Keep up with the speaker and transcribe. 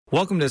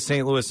Welcome to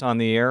St. Louis on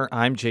the Air.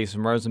 I'm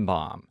Jason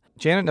Rosenbaum.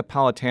 Janet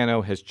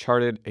Napolitano has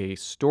charted a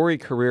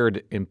storied career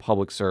in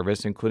public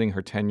service, including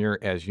her tenure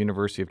as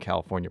University of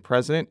California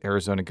president,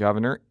 Arizona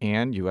governor,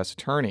 and U.S.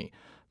 attorney.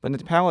 But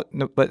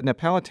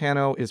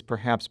Napolitano is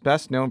perhaps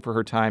best known for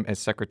her time as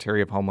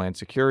Secretary of Homeland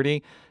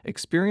Security,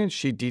 experience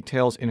she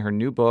details in her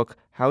new book,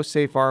 How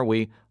Safe Are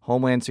We?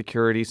 Homeland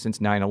Security Since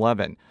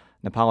 9/11.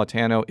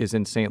 Napolitano is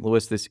in St.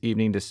 Louis this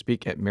evening to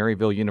speak at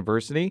Maryville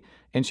University,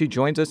 and she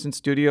joins us in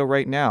studio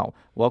right now.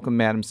 Welcome,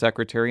 Madam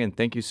Secretary, and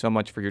thank you so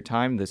much for your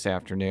time this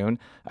afternoon.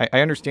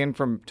 I understand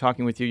from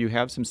talking with you, you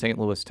have some St.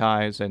 Louis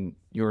ties, and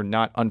you're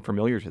not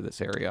unfamiliar to this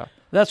area.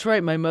 That's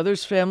right. My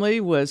mother's family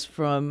was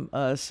from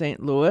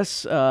St.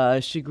 Louis.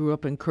 She grew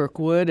up in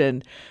Kirkwood,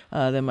 and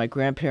then my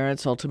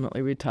grandparents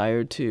ultimately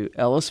retired to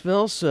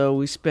Ellisville, so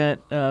we spent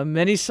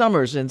many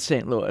summers in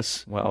St.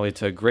 Louis. Well,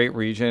 it's a great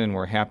region, and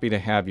we're happy to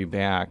have you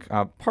back.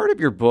 Part of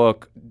your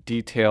book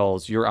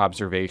details your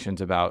observations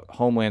about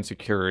Homeland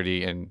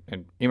Security and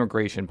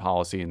immigration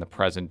policy in the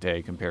present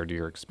day compared to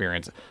your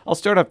experience. I'll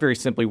start off very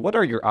simply. What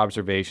are your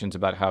observations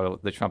about how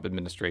the Trump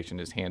administration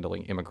is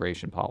handling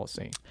immigration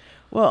policy?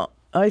 Well,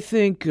 I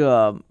think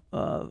I'll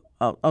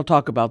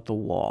talk about the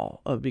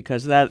wall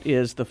because that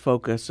is the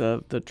focus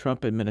of the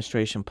Trump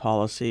administration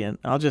policy. And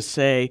I'll just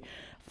say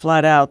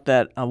flat out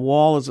that a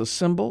wall is a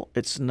symbol.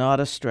 It's not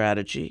a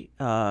strategy.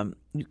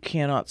 You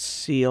cannot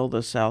seal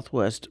the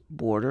southwest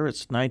border.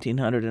 It's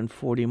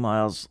 1,940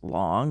 miles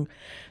long,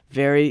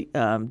 very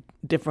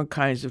different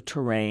kinds of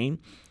terrain.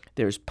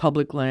 There's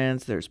public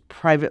lands, there's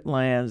private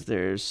lands,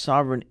 there's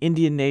sovereign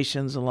Indian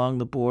nations along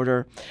the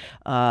border.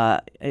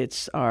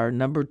 It's our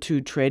number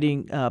 2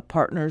 trading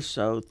partner,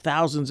 so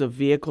thousands of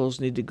vehicles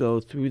need to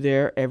go through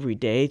there every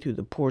day through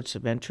the ports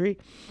of entry.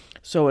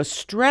 So a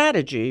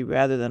strategy,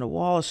 rather than a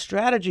wall, a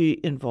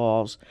strategy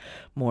involves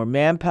more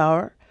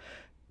manpower,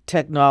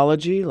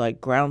 technology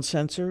like ground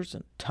sensors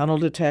and tunnel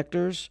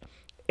detectors,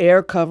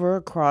 air cover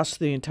across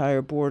the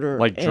entire border.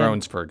 Like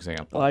drones, for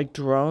example. Like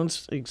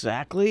drones,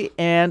 exactly.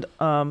 And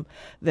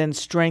then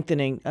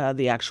strengthening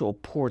the actual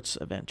ports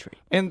of entry.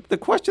 And the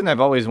question I've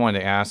always wanted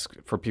to ask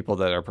for people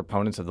that are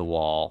proponents of the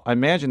wall, I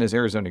imagine as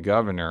Arizona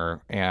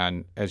governor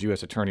and as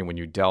U.S. attorney when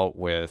you dealt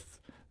with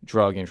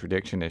drug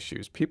interdiction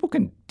issues, people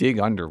can dig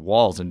under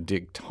walls and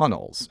dig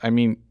tunnels. I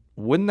mean,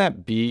 wouldn't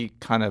that be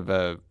kind of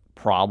a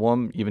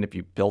problem even if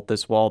you built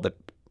this wall that,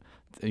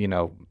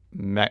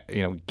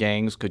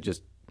 gangs could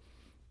just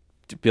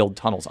to build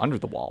tunnels under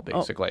the wall,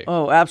 basically?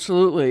 Oh,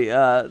 absolutely.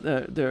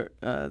 There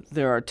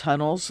are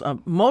tunnels.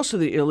 Most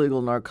of the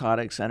illegal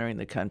narcotics entering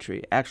the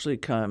country actually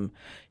come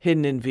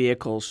hidden in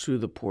vehicles through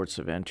the ports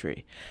of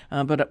entry.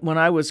 But when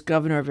I was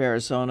governor of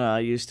Arizona, I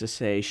used to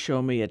say,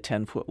 show me a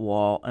 10-foot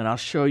wall, and I'll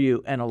show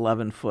you an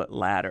 11-foot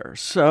ladder.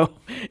 So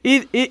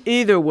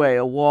either way,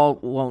 a wall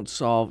won't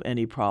solve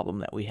any problem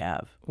that we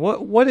have.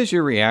 What is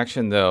your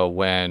reaction, though,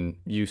 when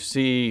you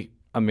see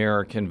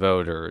American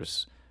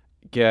voters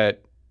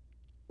get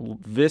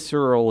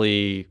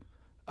viscerally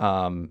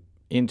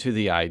into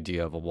the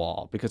idea of a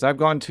wall? Because I've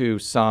gone to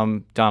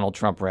some Donald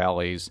Trump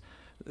rallies.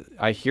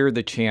 I hear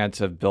the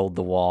chants of build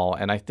the wall,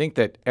 and I think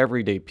that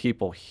everyday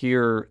people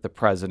hear the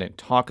president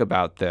talk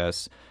about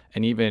this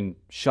and even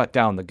shut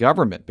down the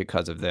government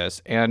because of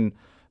this, and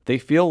they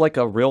feel like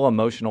a real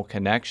emotional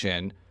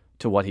connection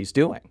to what he's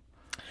doing.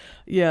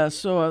 Yeah,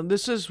 so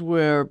this is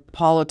where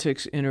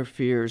politics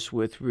interferes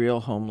with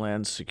real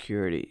homeland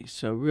security.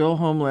 So real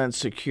homeland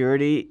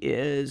security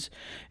is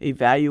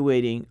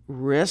evaluating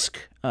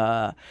risk,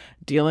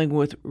 dealing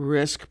with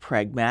risk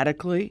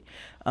pragmatically,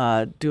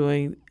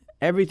 doing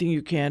everything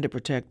you can to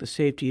protect the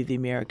safety of the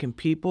American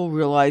people,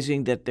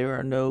 realizing that there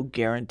are no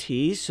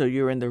guarantees, so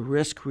you're in the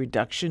risk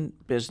reduction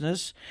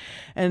business,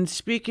 and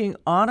speaking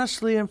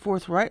honestly and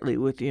forthrightly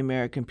with the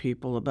American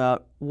people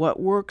about what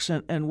works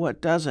and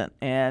what doesn't.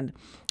 And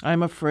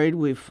I'm afraid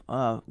we've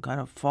kind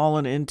of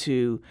fallen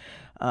into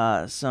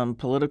some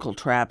political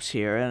traps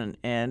here,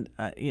 and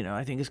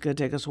I think it's going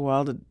to take us a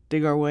while to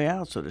dig our way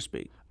out, so to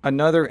speak.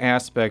 Another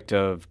aspect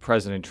of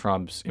President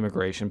Trump's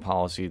immigration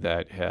policy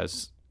that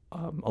has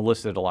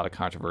elicited a lot of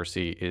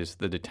controversy is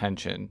the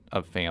detention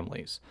of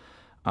families.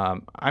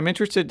 I'm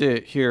interested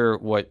to hear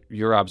what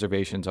your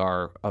observations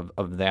are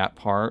of that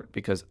part,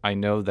 because I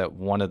know that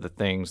one of the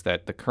things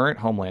that the current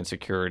Homeland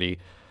Security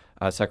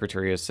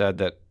Secretary has said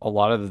that a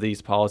lot of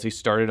these policies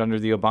started under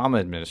the Obama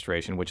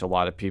administration, which a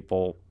lot of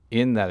people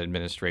in that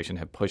administration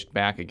have pushed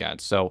back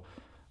against. So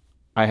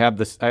I have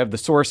the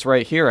source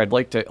right here. I'd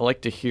like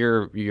to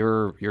hear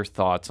your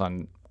thoughts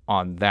on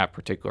that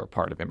particular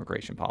part of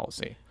immigration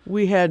policy.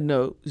 We had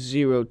no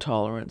zero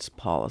tolerance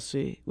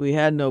policy. We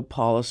had no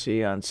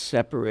policy on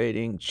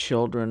separating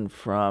children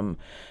from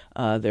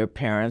their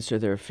parents or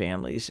their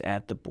families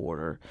at the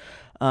border.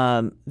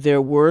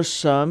 There were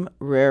some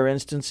rare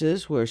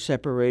instances where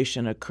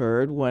separation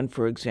occurred when,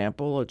 for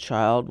example, a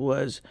child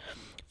was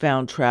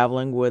found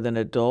traveling with an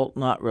adult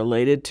not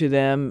related to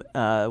them,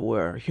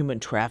 where human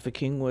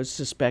trafficking was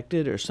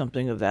suspected or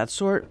something of that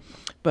sort,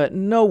 but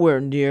nowhere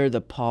near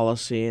the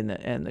policy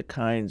and the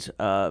kinds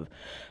of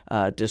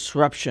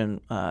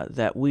disruption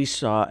that we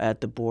saw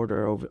at the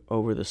border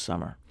over the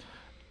summer.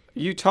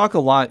 You talk a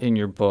lot in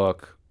your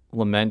book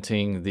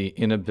lamenting the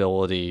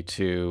inability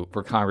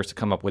for Congress to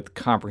come up with a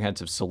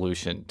comprehensive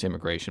solution to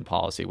immigration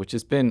policy, which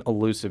has been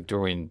elusive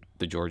during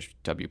the George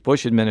W.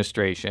 Bush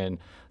administration,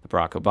 the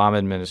Barack Obama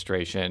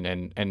administration,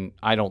 and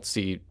I don't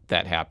see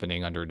that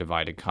happening under a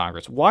divided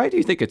Congress. Why do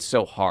you think it's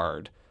so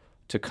hard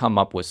to come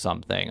up with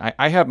something?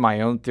 I have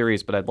my own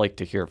theories, but I'd like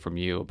to hear from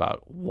you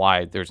about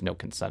why there's no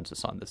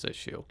consensus on this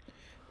issue.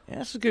 Yeah,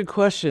 that's a good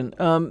question.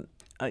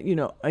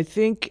 I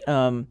think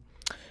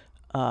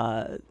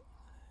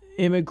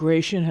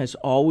immigration has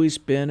always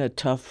been a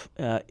tough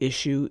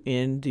issue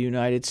in the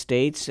United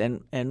States,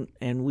 and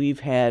we've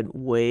had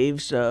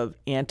waves of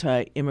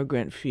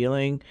anti-immigrant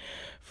feeling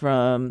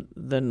from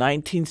the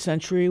 19th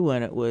century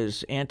when it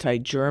was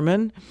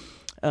anti-German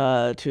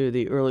to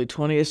the early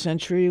 20th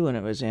century when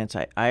it was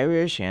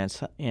anti-Irish,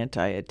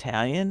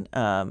 anti-Italian,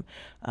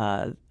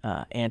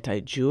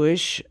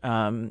 anti-Jewish,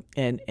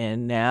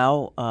 and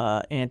now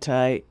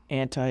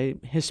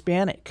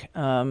anti-Hispanic.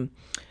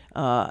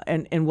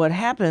 And what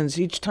happens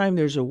each time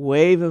there's a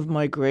wave of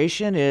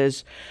migration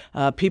is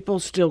people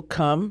still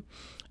come.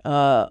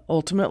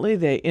 Ultimately,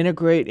 they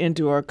integrate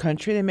into our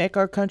country. They make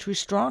our country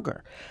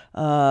stronger.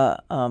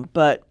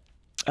 But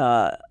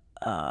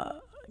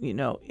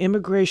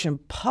immigration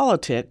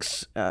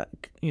politics,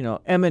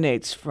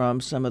 emanates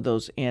from some of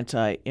those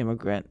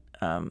anti-immigrant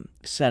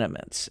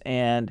sentiments,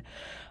 and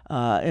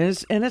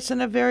it's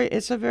a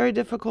very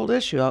difficult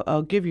issue.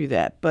 I'll give you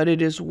that, but it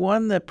is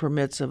one that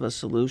permits of a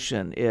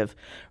solution if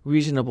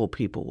reasonable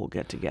people will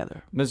get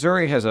together.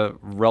 Missouri has a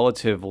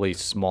relatively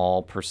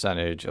small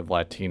percentage of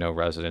Latino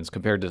residents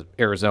compared to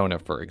Arizona,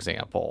 for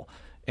example,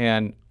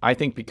 and I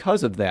think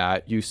because of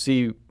that, you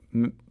see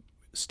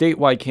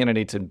statewide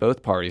candidates in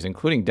both parties,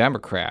 including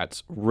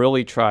Democrats,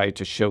 really try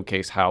to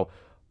showcase how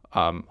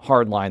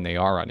hardline they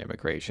are on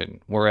immigration,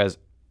 whereas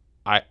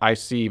I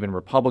see even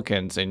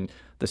Republicans in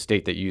the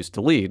state that used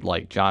to lead,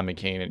 like John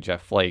McCain and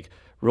Jeff Flake,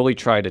 really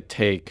try to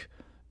take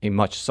a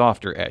much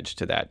softer edge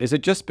to that. Is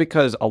it just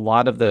because a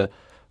lot of the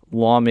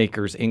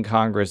lawmakers in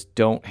Congress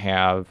don't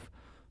have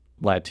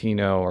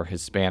Latino or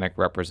Hispanic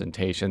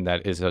representation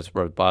that is as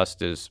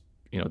robust as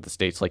the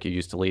states like you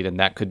used to lead, and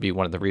that could be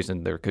one of the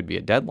reasons there could be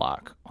a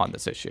deadlock on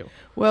this issue?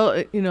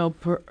 Well,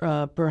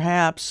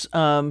 perhaps,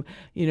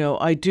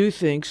 I do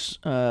think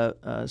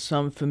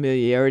some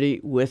familiarity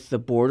with the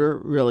border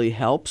really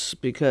helps,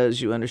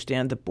 because you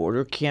understand the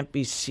border can't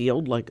be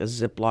sealed like a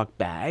Ziploc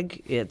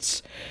bag.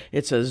 It's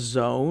a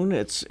zone.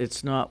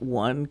 It's not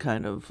one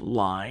kind of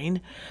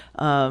line.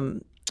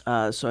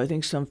 So I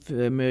think some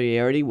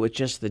familiarity with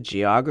just the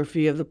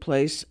geography of the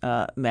place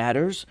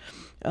matters.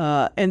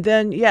 And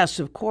then, yes,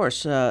 of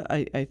course,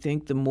 I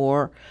think the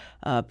more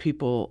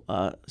people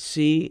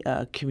see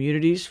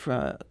communities who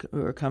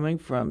are coming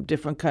from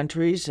different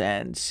countries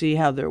and see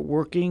how they're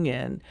working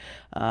and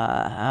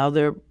how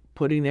they're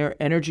putting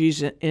their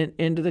energies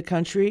into the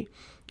country,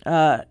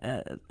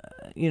 the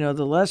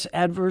less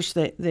adverse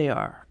they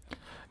are.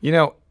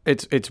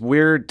 It's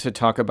weird to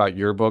talk about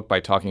your book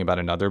by talking about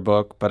another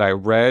book, but I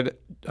read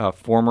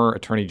former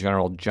Attorney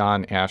General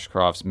John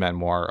Ashcroft's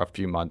memoir a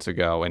few months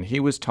ago, and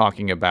he was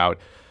talking about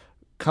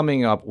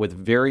coming up with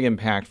very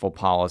impactful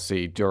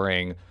policy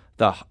during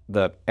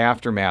the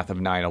aftermath of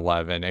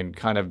 9/11 and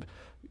kind of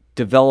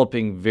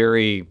developing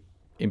very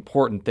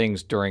important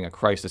things during a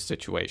crisis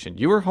situation.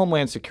 You were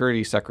Homeland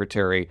Security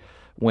Secretary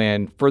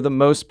when, for the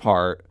most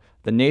part,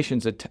 the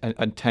nation's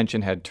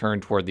attention had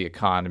turned toward the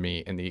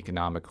economy and the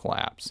economic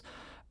collapse.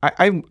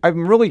 I'm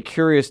really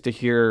curious to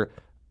hear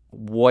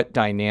what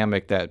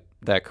dynamic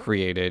that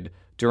created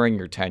during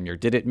your tenure.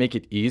 Did it make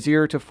it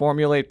easier to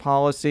formulate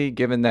policy,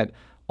 given that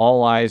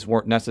all eyes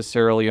weren't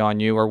necessarily on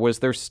you, or was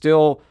there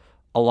still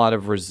a lot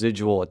of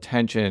residual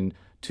attention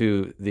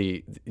to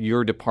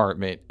your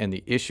department and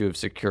the issue of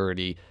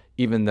security,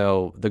 even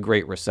though the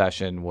Great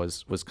Recession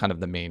was kind of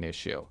the main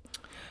issue?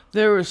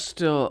 There was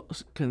still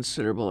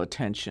considerable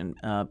attention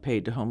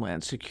paid to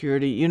Homeland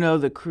Security.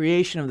 The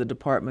creation of the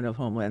Department of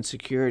Homeland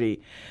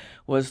Security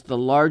was the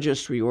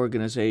largest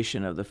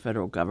reorganization of the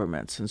federal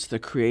government since the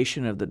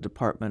creation of the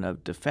Department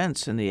of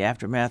Defense in the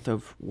aftermath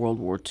of World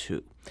War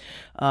II.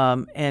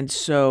 And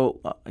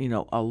so,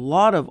 a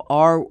lot of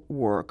our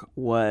work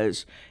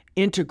was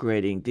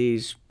integrating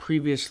these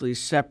previously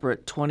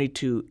separate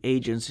 22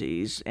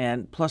 agencies,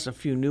 and plus a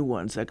few new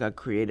ones that got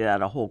created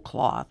out of whole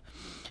cloth.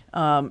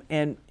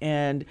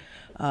 And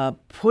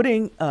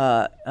putting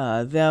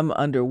them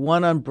under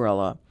one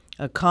umbrella,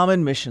 a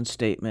common mission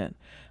statement,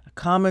 a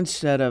common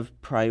set of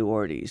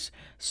priorities,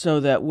 so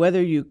that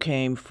whether you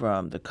came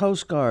from the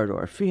Coast Guard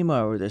or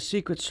FEMA or the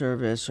Secret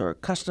Service or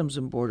Customs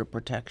and Border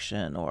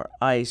Protection or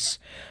ICE,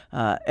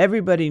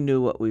 everybody knew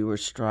what we were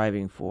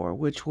striving for,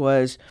 which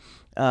was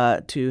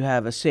to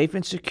have a safe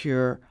and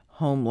secure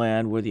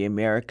homeland where the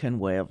American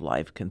way of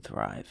life can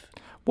thrive.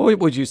 What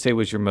would you say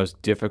was your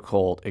most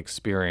difficult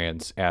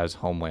experience as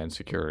Homeland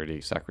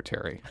Security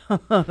Secretary?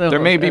 There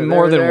may be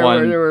more than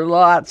one. There were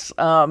lots.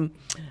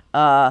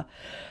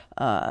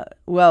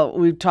 Well,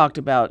 we've talked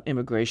about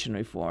immigration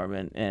reform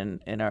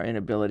and our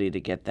inability to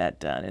get that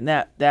done, and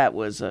that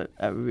was a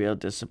real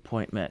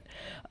disappointment.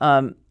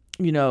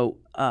 You know,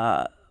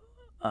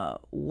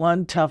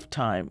 one tough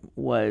time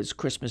was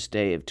Christmas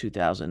Day of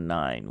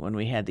 2009 when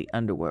we had the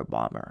underwear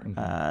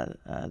bomber.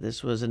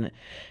 This was an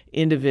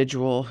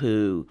individual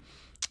who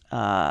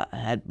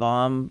had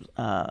bomb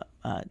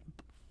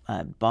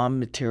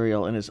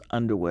material in his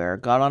underwear,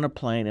 got on a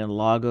plane in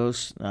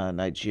Lagos,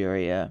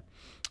 Nigeria,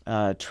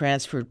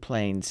 transferred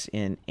planes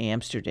in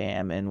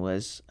Amsterdam, and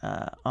was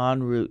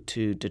en route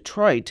to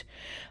Detroit,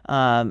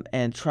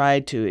 and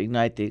tried to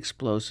ignite the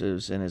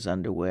explosives in his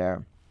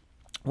underwear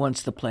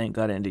once the plane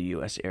got into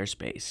U.S.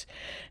 airspace.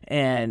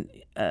 And,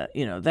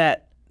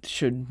 that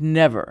should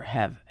never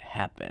have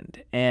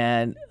happened.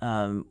 And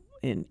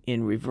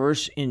in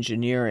reverse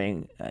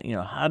engineering,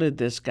 how did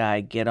this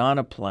guy get on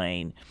a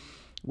plane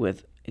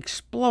with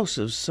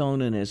explosives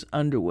sewn in his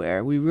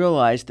underwear? We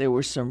realized there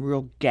were some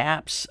real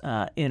gaps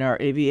in our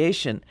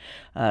aviation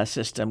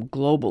system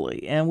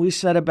globally, and we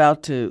set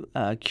about to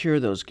cure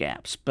those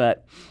gaps.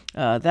 But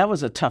that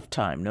was a tough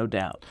time, no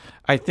doubt.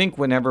 I think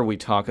whenever we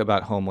talk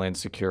about Homeland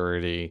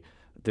Security,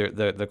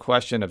 the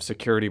question of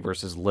security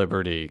versus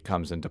liberty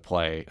comes into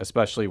play,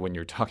 especially when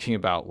you're talking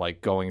about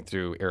like going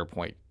through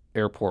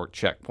airport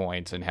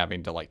checkpoints and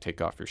having to like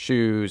take off your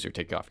shoes or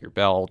take off your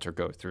belt or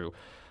go through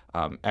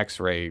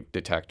X-ray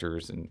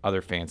detectors and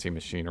other fancy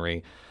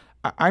machinery.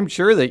 I'm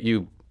sure that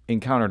you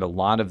encountered a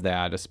lot of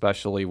that,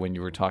 especially when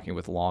you were talking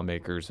with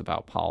lawmakers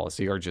about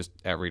policy or just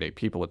everyday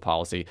people with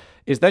policy.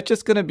 Is that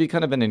just going to be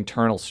kind of an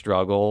internal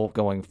struggle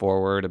going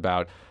forward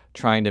about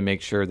trying to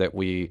make sure that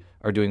we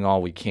are doing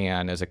all we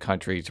can as a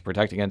country to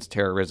protect against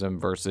terrorism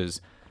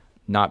versus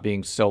not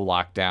being so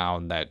locked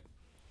down that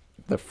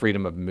the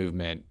freedom of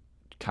movement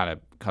kind of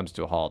comes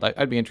to a halt?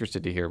 I'd be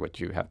interested to hear what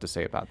you have to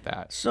say about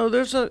that. So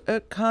there's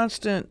a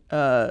constant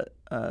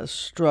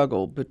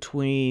struggle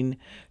between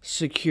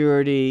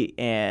security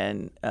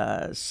and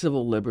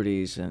civil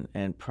liberties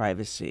and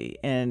privacy.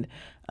 And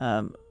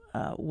the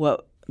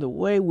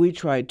way we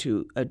try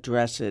to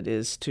address it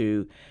is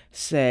to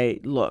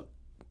say, look,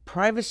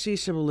 privacy,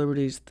 civil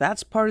liberties,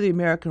 that's part of the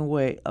American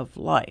way of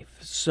life.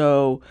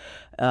 So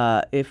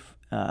if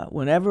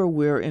whenever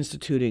we're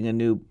instituting a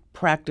new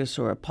practice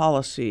or a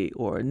policy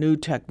or a new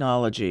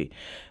technology,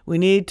 we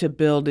need to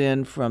build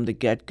in from the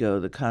get-go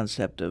the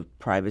concept of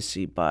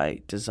privacy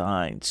by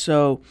design.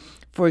 So,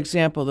 for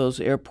example, those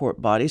airport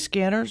body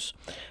scanners,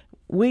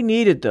 we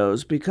needed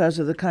those because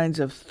of the kinds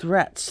of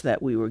threats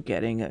that we were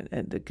getting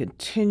and the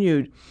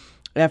continued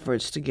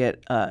efforts to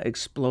get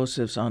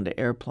explosives onto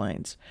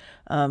airplanes.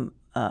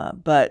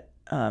 But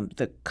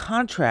the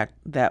contract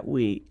that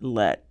we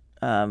let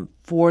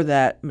for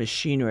that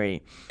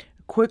machinery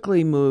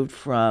quickly moved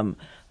from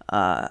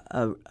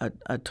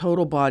a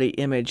total body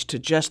image to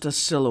just a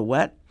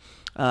silhouette.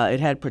 It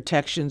had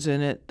protections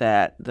in it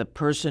that the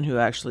person who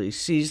actually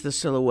sees the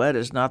silhouette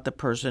is not the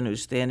person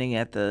who's standing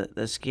at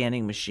the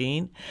scanning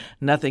machine.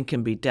 Nothing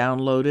can be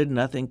downloaded.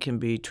 Nothing can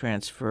be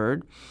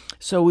transferred.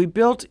 So we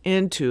built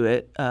into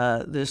it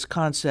this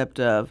concept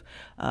of,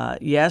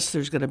 yes,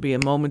 there's going to be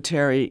a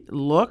momentary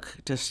look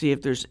to see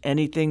if there's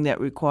anything that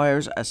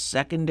requires a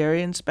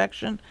secondary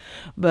inspection,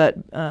 but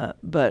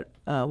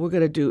we're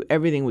going to do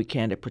everything we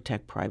can to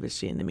protect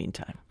privacy in the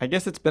meantime. I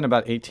guess it's been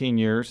about 18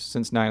 years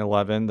since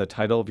 9/11. The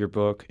title of your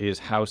book is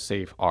How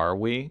Safe Are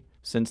We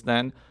Since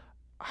Then?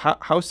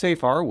 How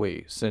safe are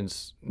we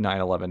since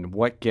 9/11?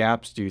 What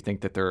gaps do you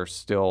think that there are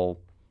still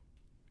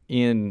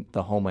in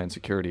the Homeland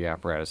Security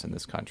apparatus in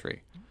this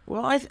country?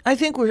 Well, I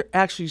think we're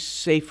actually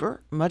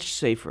safer, much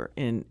safer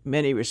in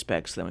many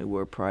respects than we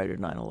were prior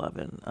to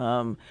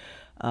 9/11.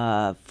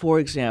 For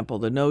example,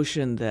 the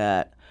notion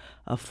that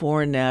a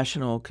foreign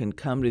national can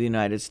come to the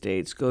United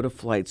States, go to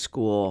flight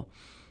school,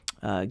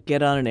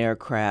 get on an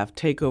aircraft,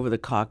 take over the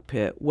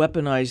cockpit,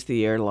 weaponize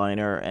the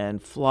airliner,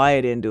 and fly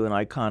it into an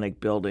iconic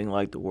building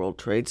like the World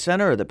Trade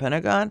Center or the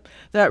Pentagon,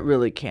 that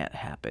really can't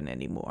happen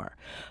anymore.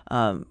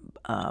 But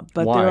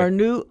Why? there are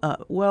new,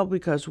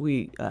 because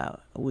we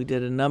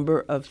did a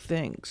number of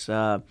things.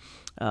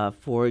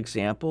 For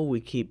example, we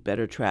keep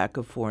better track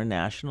of foreign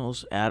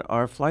nationals at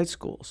our flight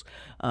schools.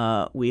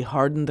 We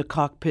hardened the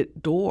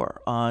cockpit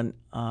door on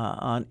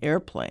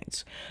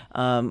airplanes.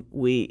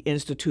 We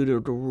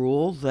instituted a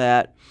rule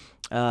that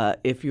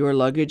if your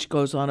luggage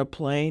goes on a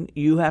plane,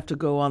 you have to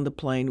go on the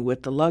plane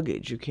with the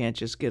luggage. You can't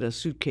just get a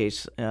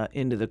suitcase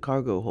into the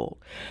cargo hold.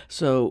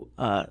 So,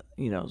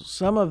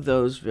 some of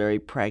those very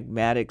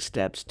pragmatic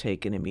steps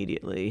taken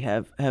immediately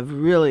have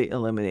really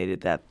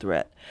eliminated that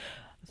threat.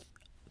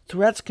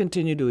 Threats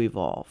continue to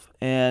evolve.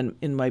 And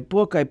in my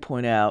book, I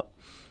point out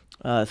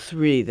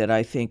three that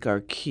I think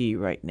are key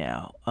right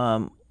now.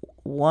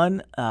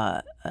 One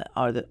are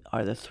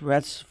the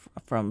threats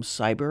from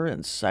cyber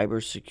and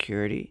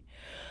cybersecurity.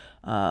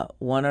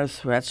 One are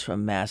threats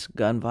from mass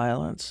gun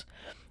violence.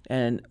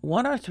 And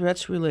one are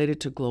threats related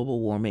to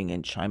global warming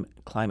and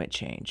climate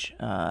change.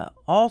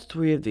 All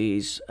three of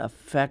these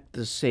affect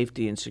the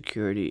safety and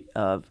security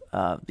of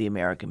the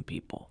American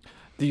people.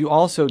 You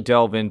also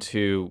delve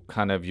into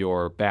kind of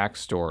your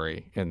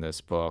backstory in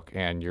this book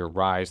and your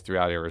rise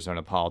throughout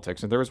Arizona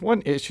politics. And there was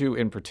one issue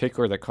in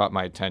particular that caught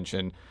my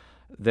attention,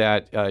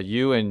 that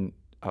you and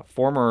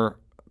former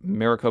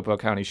Maricopa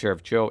County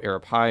Sheriff Joe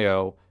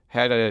Arpaio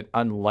had an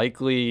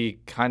unlikely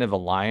kind of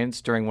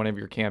alliance during one of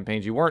your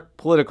campaigns. You weren't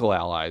political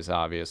allies,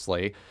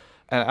 obviously.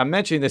 I'm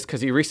mentioning this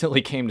because he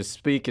recently came to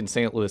speak in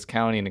St. Louis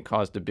County and it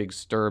caused a big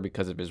stir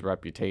because of his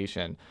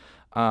reputation.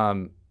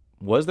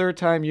 Was there a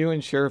time you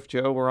and Sheriff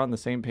Joe were on the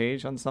same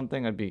page on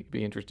something? I'd be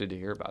interested to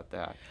hear about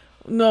that.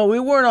 No, we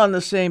weren't on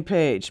the same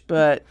page,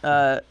 but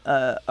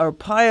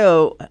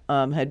Arpaio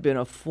had been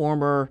a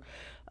former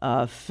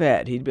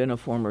Fed. He'd been a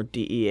former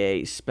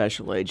DEA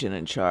special agent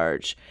in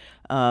charge.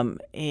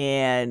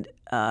 And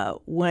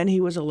when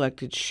he was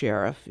elected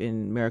sheriff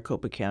in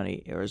Maricopa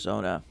County,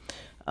 Arizona,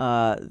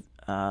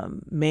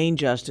 Maine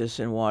Justice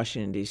in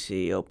Washington,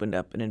 D.C. opened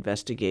up an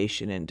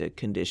investigation into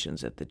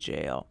conditions at the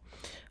jail.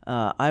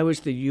 I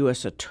was the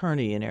U.S.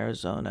 attorney in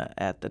Arizona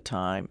at the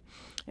time,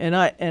 and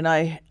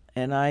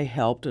I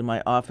helped, and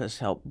my office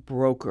helped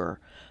broker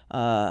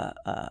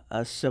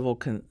a civil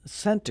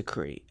consent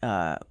decree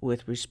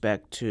with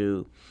respect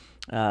to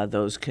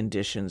those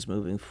conditions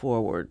moving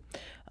forward.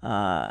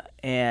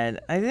 And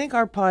I think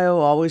Arpaio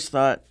always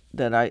thought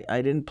that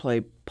I didn't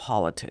play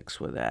politics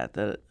with that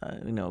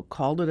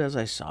called it as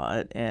I saw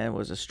it and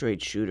was a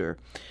straight shooter.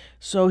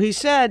 So he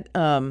said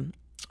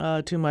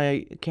to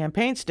my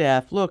campaign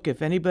staff, look,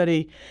 if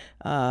anybody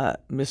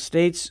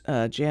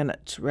misstates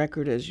Janet's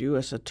record as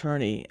U.S.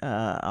 attorney,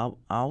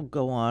 I'll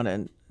go on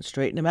and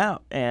straighten him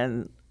out.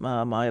 And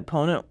my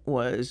opponent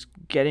was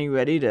getting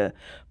ready to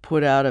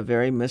put out a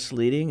very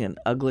misleading and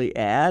ugly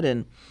ad,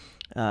 and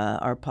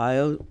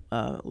Arpaio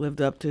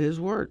lived up to his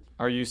word.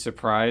 Are you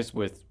surprised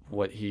with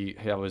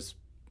how his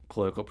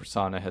political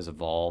persona has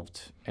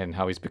evolved and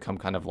how he's become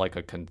kind of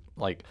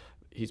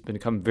he's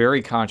become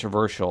very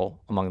controversial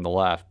among the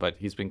left, but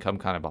he's become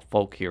kind of a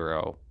folk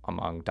hero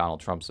among Donald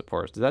Trump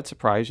supporters? Does that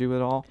surprise you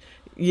at all?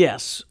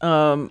 Yes.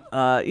 When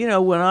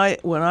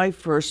I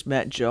first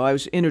met Joe, I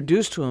was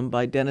introduced to him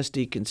by Dennis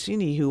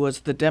DeConcini, who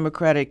was the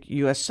Democratic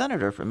U.S.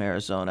 Senator from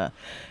Arizona,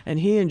 and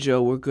he and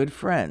Joe were good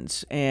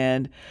friends.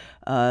 And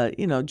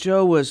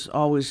Joe was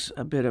always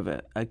a bit of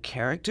a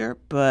character,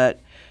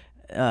 but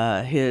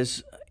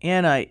his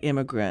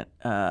anti-immigrant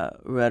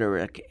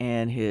rhetoric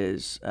and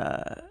his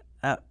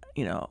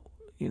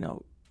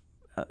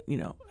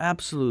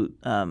absolute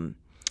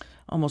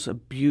almost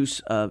abuse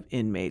of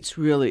inmates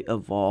really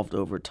evolved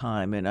over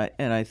time, and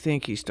I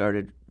think he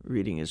started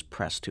reading his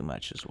press too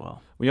much as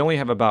well. We only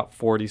have about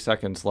 40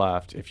 seconds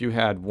left. If you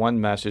had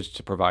one message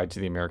to provide to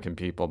the American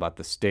people about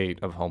the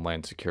state of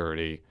Homeland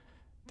Security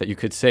that you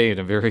could say in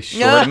a very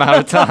short amount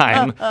of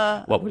time,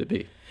 what would it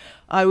be?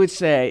 I would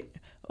say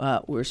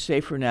we're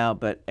safer now,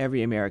 but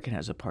every American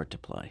has a part to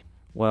play.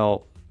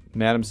 Well,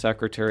 Madam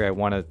Secretary, I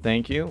want to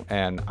thank you,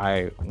 and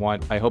I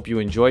hope you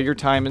enjoy your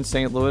time in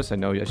St. Louis. I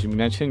know, as you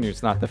mentioned,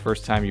 it's not the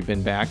first time you've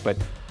been back, but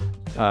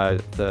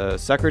the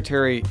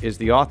Secretary is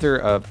the author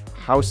of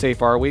How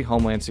Safe Are We?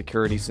 Homeland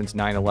Security Since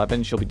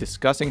 9/11. She'll be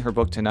discussing her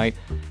book tonight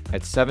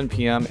at 7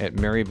 p.m. at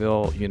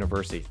Maryville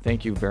University.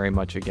 Thank you very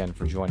much again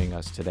for joining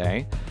us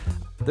today.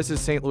 This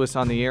is St. Louis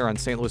on the Air on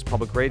St. Louis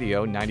Public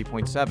Radio,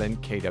 90.7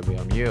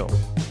 KWMU.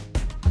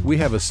 We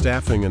have a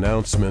staffing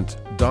announcement.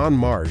 Don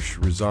Marsh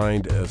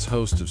resigned as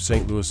host of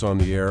St. Louis on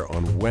the Air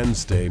on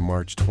Wednesday,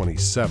 March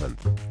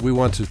 27th. We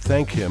want to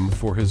thank him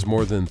for his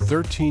more than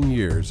 13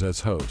 years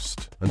as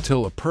host.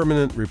 Until a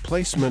permanent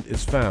replacement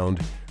is found,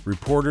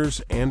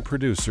 reporters and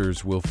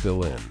producers will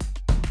fill in.